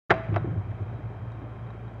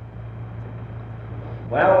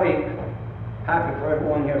Well, we happy for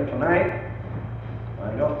everyone here tonight.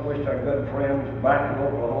 I just wish our good friends back in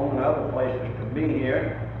Oklahoma and other places could be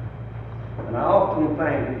here. And I often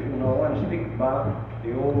think, as you know, and speak about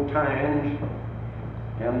the old times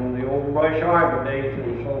and the old brush arbor days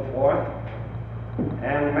and so forth.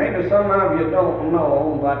 And maybe some of you don't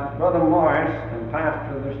know, but Brother Morris, and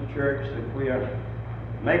pastor of this church that we are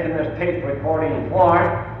making this tape recording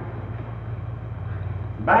for,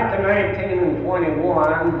 back in 1921,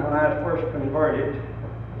 when I was first converted,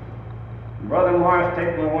 Brother Morris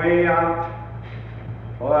took me way out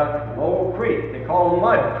to an old creek they call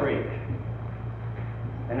Mud Creek,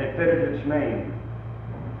 and it fitted its name.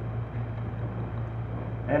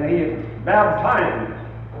 And he baptized me.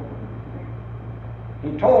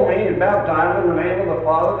 He told me he baptized in the name of the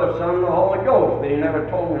Father, the Son, and the Holy Ghost, but he never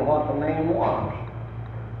told me what the name was.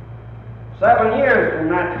 7 years from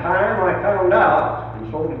that time I found out,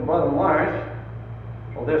 and so did Brother Morris,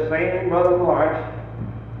 so this same Brother Morris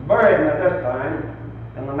buried me this time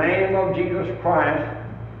in the name of Jesus Christ,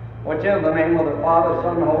 which is the name of the Father,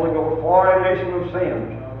 Son, and Holy Ghost, for remission of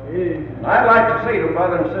sins. And I'd like to say to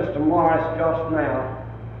Brother and Sister Morris just now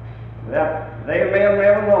that they may have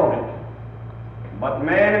never known it, but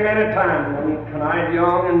many, many times when I was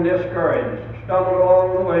young and discouraged, stumbled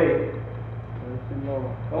along the way,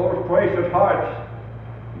 those precious hearts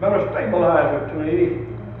have been a stabilizer to me.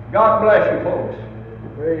 God bless you folks.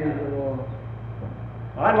 Praise the Lord.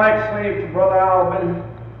 I'd like to say to Brother Alvin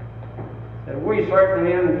that we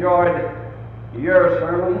certainly enjoyed your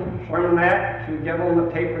sermonette you give on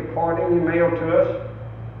the tape recording you mailed to us.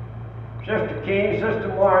 Sister King, Sister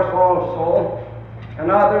Morris also, and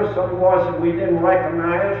others, some voices we didn't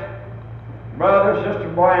recognize. Brother, Sister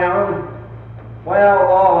Brown, well,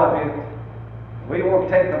 all of you. We will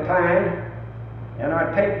take the time, and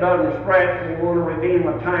our tape doesn't stretch. We want to redeem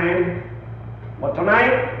the time. But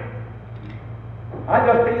tonight, I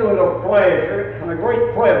just feel it a pleasure and a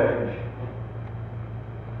great privilege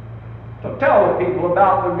to tell the people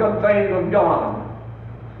about the good things of God.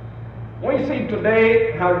 We see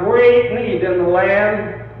today a great need in the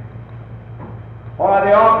land for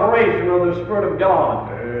the operation of the Spirit of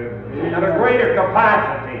God and a greater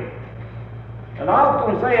capacity. And I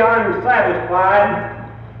often say I'm satisfied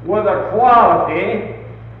with a quality,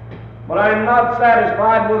 but I'm not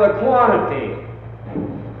satisfied with a quantity.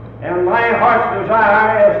 And my heart's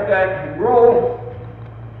desire is to grow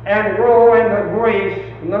and grow in the grace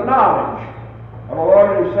and the knowledge of our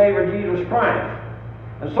Lord and Savior Jesus Christ.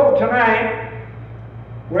 And so tonight,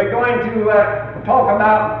 we're going to talk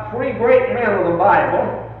about three great men of the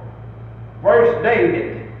Bible. First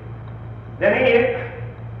David, then Enoch,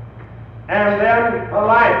 and then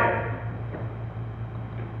Elijah.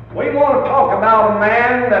 We want to talk about a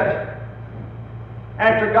man that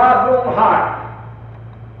after God's own heart.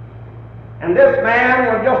 And this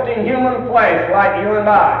man was just in human flesh like you and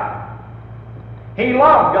I. He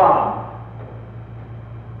loved God.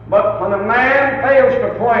 But when a man fails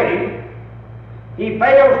to pray, he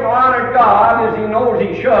fails to honor God as he knows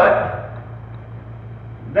he should,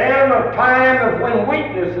 then a time of when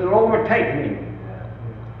weakness is overtaken him.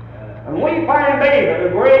 And we find David, a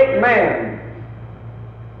great man,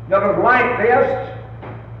 that was like this,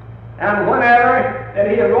 and whenever that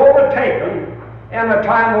he is overtaken in a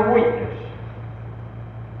time of weakness.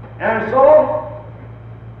 And so,